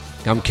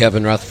I'm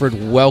Kevin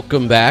Rutherford.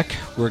 Welcome back.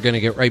 We're going to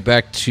get right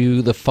back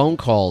to the phone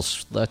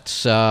calls.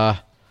 Let's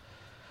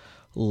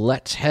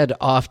head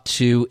off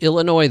to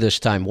Illinois this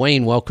time.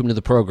 Wayne, welcome to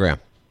the program.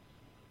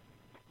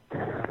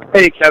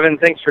 Hey, Kevin.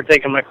 Thanks for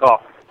taking my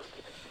call.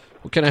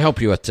 What can I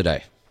help you with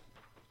today?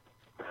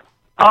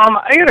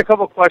 I got a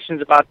couple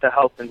questions about the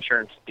health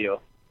insurance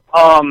deal.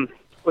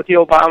 With the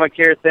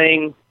Obamacare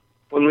thing,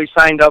 when we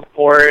signed up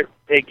for it,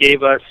 they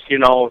gave us,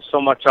 so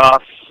much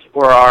off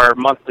for our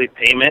monthly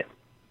payment.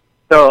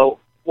 So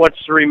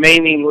what's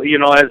remaining,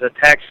 as a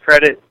tax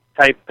credit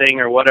type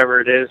thing or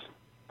whatever it is,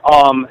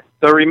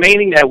 the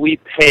remaining that we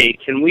pay,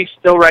 can we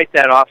still write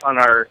that off on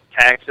our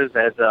taxes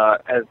as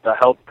the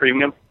health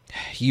premium?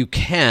 You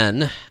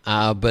can,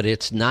 but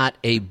it's not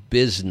a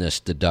business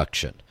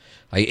deduction.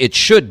 It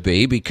should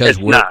be because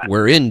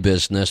we're in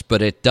business,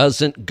 but it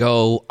doesn't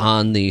go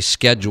on the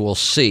Schedule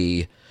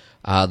C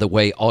the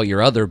way all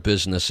your other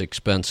business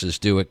expenses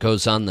do. It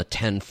goes on the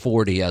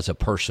 1040 as a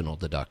personal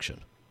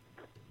deduction.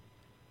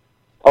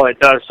 Oh, it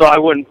does. So I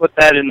wouldn't put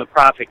that in the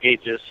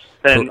ProfitGauges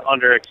then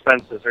under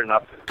expenses or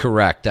nothing.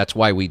 Correct. That's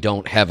why we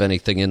don't have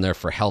anything in there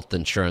for health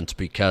insurance,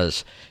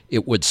 because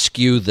it would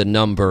skew the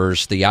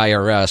numbers. The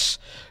IRS,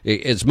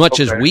 as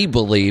much as we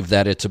believe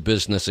that it's a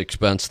business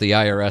expense, the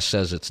IRS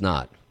says it's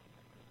not.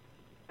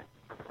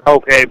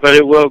 Okay, but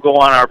it will go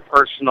on our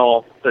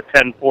personal, the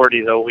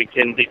 1040, though. We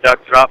can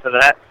deduct it off of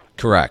that?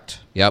 Correct.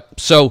 Yep.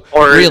 So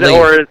or is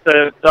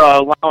the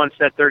allowance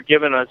that they're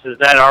giving us, is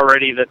that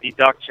already the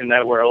deduction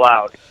that we're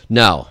allowed?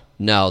 No.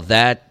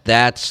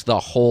 That's the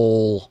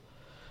whole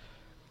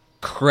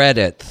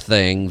credit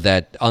thing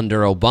that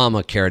under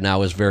Obamacare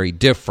now is very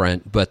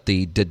different, but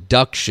the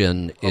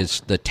deduction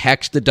is, the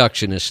tax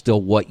deduction is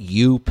still what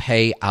you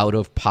pay out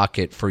of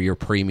pocket for your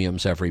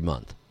premiums every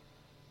month.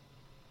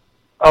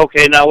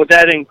 Okay, now would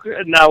that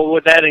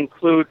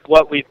include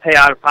what we pay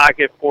out of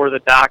pocket for the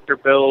doctor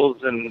bills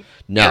and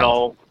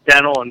dental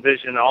and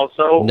vision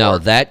also? No,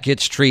 that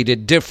gets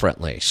treated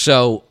differently.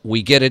 So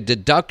we get a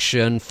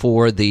deduction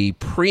for the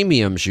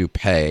premiums you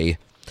pay,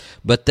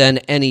 but then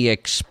any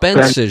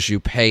expenses you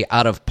pay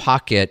out of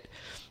pocket,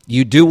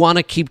 you do want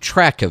to keep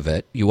track of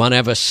it. You want to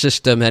have a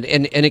system, and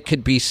it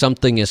could be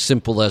something as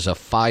simple as a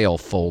file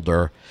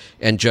folder,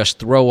 and just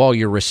throw all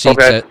your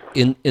receipts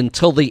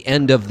until the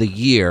end of the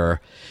year.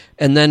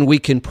 And then we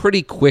can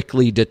pretty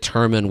quickly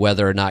determine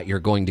whether or not you're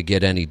going to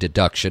get any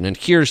deduction. And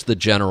here's the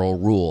general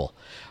rule.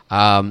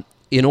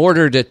 In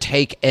order to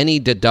take any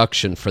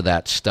deduction for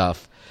that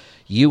stuff,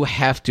 you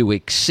have to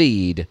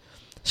exceed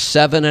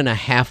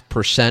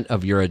 7.5%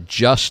 of your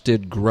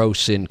adjusted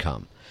gross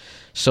income.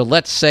 So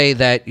let's say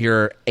that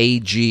your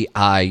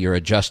AGI, your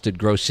adjusted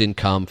gross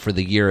income for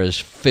the year, is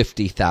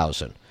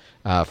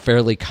 $50,000.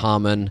 Fairly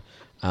common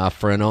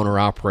for an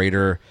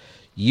owner-operator.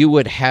 You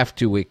would have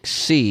to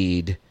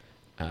exceed...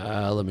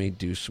 let me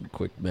do some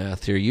quick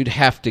math here. You'd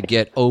have to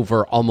get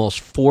over almost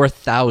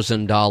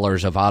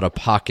 $4,000 of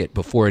out-of-pocket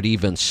before it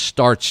even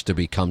starts to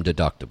become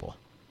deductible.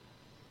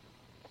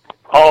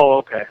 Oh,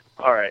 okay.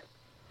 All right.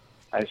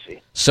 I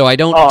see. So I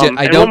don't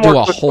do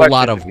a whole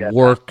lot of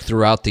work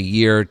throughout the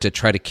year to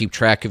try to keep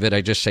track of it.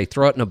 I just say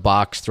throw it in a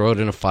box, throw it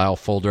in a file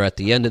folder. At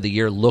the end of the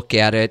year, look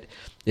at it.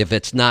 If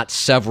it's not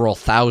several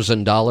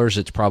 $1,000s,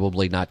 it's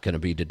probably not going to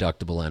be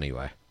deductible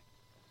anyway.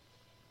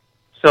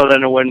 So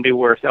then it wouldn't be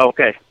worth it.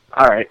 Okay.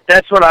 All right.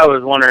 That's what I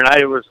was wondering.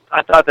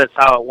 I thought that's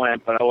how it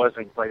went, but I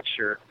wasn't quite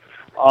sure.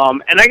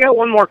 And I got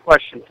one more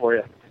question for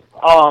you.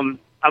 I'm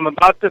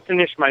about to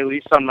finish my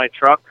lease on my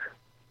truck,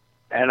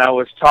 and I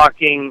was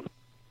talking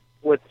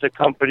with the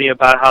company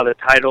about how the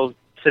title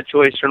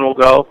situation will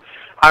go.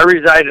 I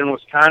reside in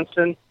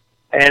Wisconsin,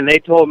 and they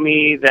told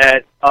me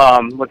that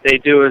what they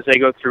do is they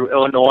go through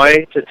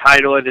Illinois to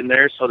title it in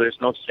there, so there's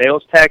no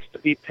sales tax to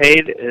be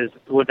paid.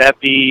 Would that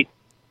be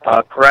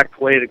a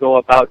correct way to go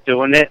about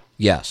doing it?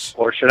 Yes.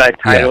 Or should I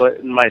title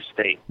it in my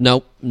state?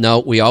 No.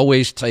 We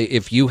always,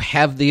 if you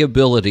have the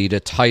ability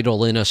to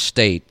title in a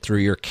state through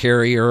your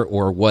carrier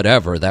or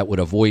whatever, that would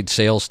avoid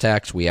sales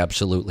tax, we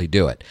absolutely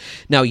do it.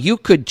 Now, you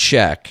could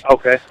check.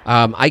 Okay.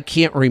 I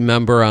can't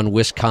remember on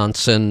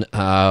Wisconsin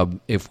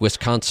if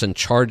Wisconsin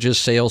charges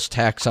sales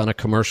tax on a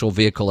commercial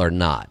vehicle or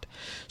not.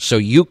 So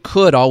you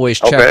could always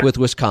check with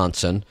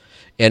Wisconsin,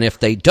 and if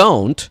they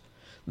don't,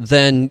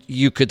 then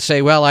you could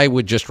say, well, I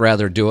would just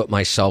rather do it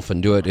myself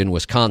and do it in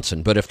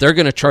Wisconsin. But if they're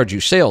going to charge you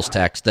sales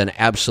tax, then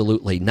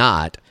absolutely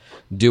not.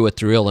 Do it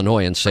through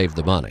Illinois and save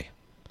the money.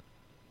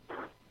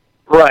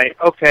 Right,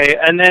 okay.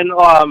 And then,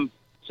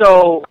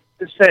 so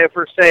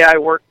say I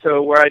work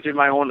to where I do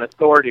my own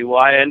authority, will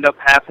I end up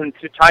having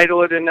to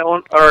title it in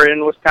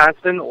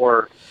Wisconsin,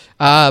 or?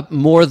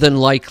 More than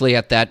likely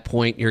at that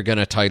point, you're going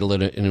to title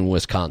it in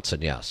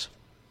Wisconsin, yes.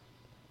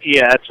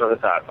 Yeah, that's what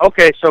I thought.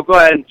 Okay, so go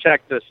ahead and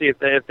check to see if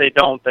they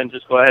don't, then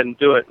just go ahead and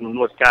do it in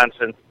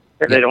Wisconsin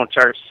if they don't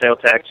charge sales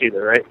tax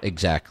either, right?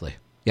 Exactly.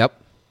 Yep.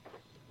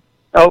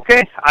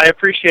 Okay, I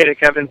appreciate it,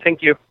 Kevin.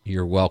 Thank you.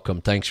 You're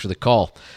welcome. Thanks for the call.